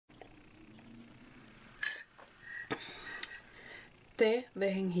Té de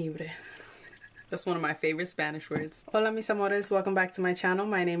jengibre. That's one of my favorite Spanish words. Hola mis amores, welcome back to my channel.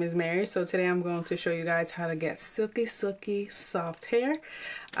 My name is Mary. So today I'm going to show you guys how to get silky soft hair.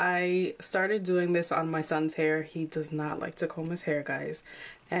 I started doing this on my son's hair. He does not like to comb his hair, guys,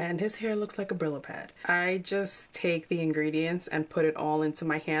 and his hair looks like a Brillo pad. I just take the ingredients and put it all into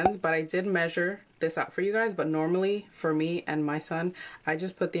my hands, but I did measure this out for you guys. But normally for me and my son, I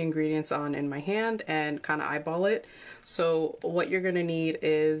just put the ingredients on in my hand and kind of eyeball it. So what you're gonna need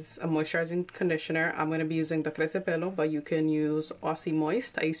is a moisturizing conditioner. I'm gonna be using the Crece Pelo, but you can use Aussie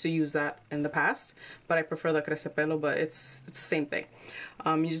Moist. I used to use that in the past, but I prefer the Crece Pelo, but it's the same thing.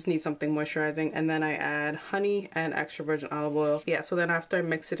 You just need something moisturizing, and then I add honey and extra virgin olive oil. Yeah, so then after I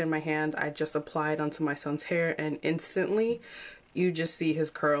mix it in my hand, I just apply it onto my son's hair, and instantly you just see his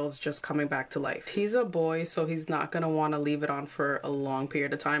curls just coming back to life. He's a boy, so he's not gonna want to leave it on for a long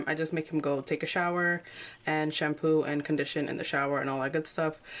period of time. I just make him go take a shower and shampoo and condition in the shower and all that good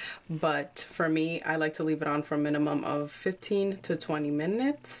stuff. But for me, I like to leave it on for a minimum of 15 to 20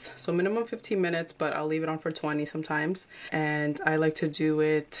 minutes. So minimum 15 minutes, but I'll leave it on for 20 sometimes. And I like to do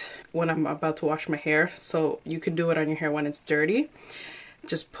it when I'm about to wash my hair. So you can do it on your hair when it's dirty.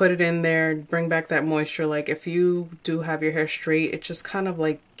 Just put it in there, bring back that moisture. Like if you do have your hair straight, it just kind of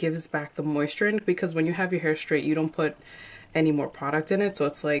like gives back the moisture in, because when you have your hair straight, you don't put any more product in it, so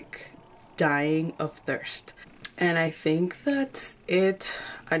it's like dying of thirst. And I think that's it.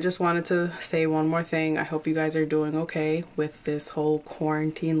 I just wanted to say one more thing. I hope you guys are doing okay with this whole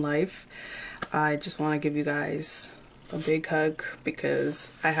quarantine life. I just want to give you guys a big hug,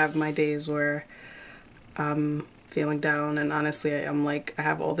 because I have my days where feeling down, and honestly I'm like, I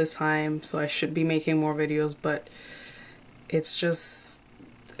have all this time, so I should be making more videos, but it's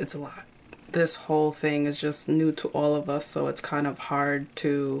a lot. This whole thing is just new to all of us, so it's kind of hard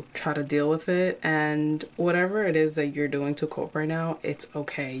to try to deal with it. And whatever it is that you're doing to cope right now, it's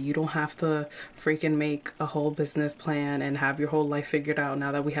okay. You don't have to freaking make a whole business plan and have your whole life figured out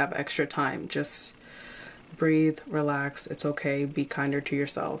now that we have extra time. Just breathe, relax, it's okay, be kinder to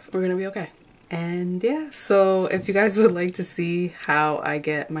yourself. We're gonna be okay. And yeah, so if you guys would like to see how I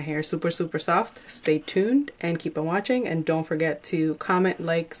get my hair super soft, stay tuned and keep on watching. And don't forget to comment,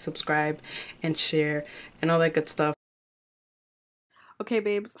 like, subscribe, and share, and all that good stuff. Okay,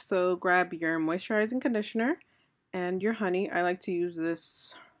 babes, so grab your moisturizing conditioner and your honey. I like to use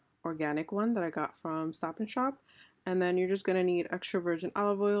this organic one that I got from Stop and Shop. And then you're just gonna need extra virgin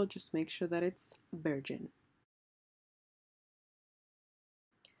olive oil. Just make sure that it's virgin.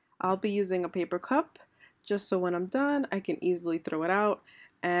 I'll be using a paper cup just so when I'm done I can easily throw it out.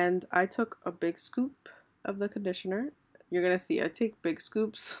 And I took a big scoop of the conditioner. You're gonna see I take big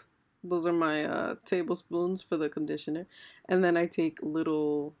scoops. Those are my tablespoons for the conditioner. And then I take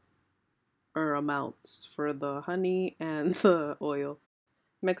little amounts for the honey and the oil.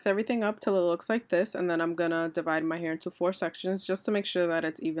 Mix everything up till it looks like this, and then I'm gonna divide my hair into 4 sections just to make sure that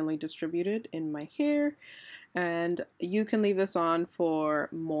it's evenly distributed in my hair. And you can leave this on for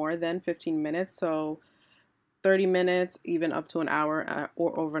more than 15 minutes, so 30 minutes, even up to an hour,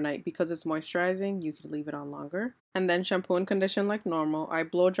 or overnight. Because it's moisturizing, you could leave it on longer. And then shampoo and condition like normal. I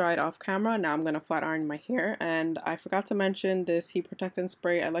blow dried off camera. Now I'm gonna flat iron my hair, and I forgot to mention this heat protectant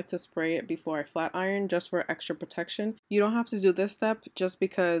spray. I like to spray it before I flat iron just for extra protection. You don't have to do this step just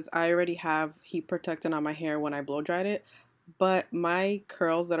because I already have heat protectant on my hair when I blow dried it. But my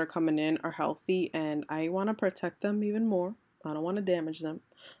curls that are coming in are healthy, and I want to protect them even more. I don't want to damage them.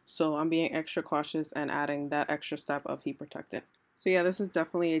 So I'm being extra cautious and adding that extra step of heat protectant. So yeah, this is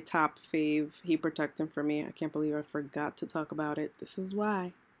definitely a top fave heat protectant for me. I can't believe I forgot to talk about it. This is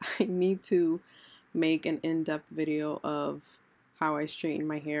why I need to make an in-depth video of how I straighten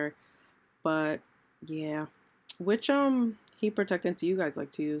my hair. But yeah, which heat protectant do you guys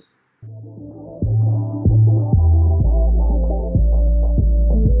like to use?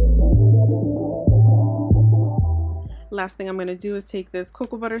 Last thing I'm going to do is take this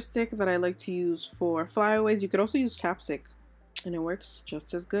cocoa butter stick that I like to use for flyaways. You could also use chapstick, and it works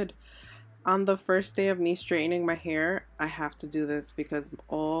just as good. On the first day of me straightening my hair, I have to do this because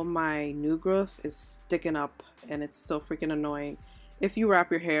all my new growth is sticking up, and it's so freaking annoying. If you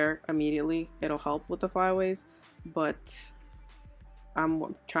wrap your hair immediately, it'll help with the flyaways, but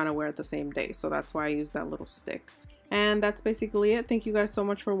I'm trying to wear it the same day, so that's why I use that little stick. And that's basically it. Thank you guys so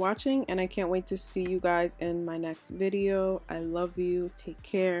much for watching, and I can't wait to see you guys in my next video. I love you. Take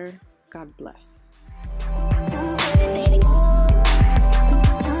care. God bless.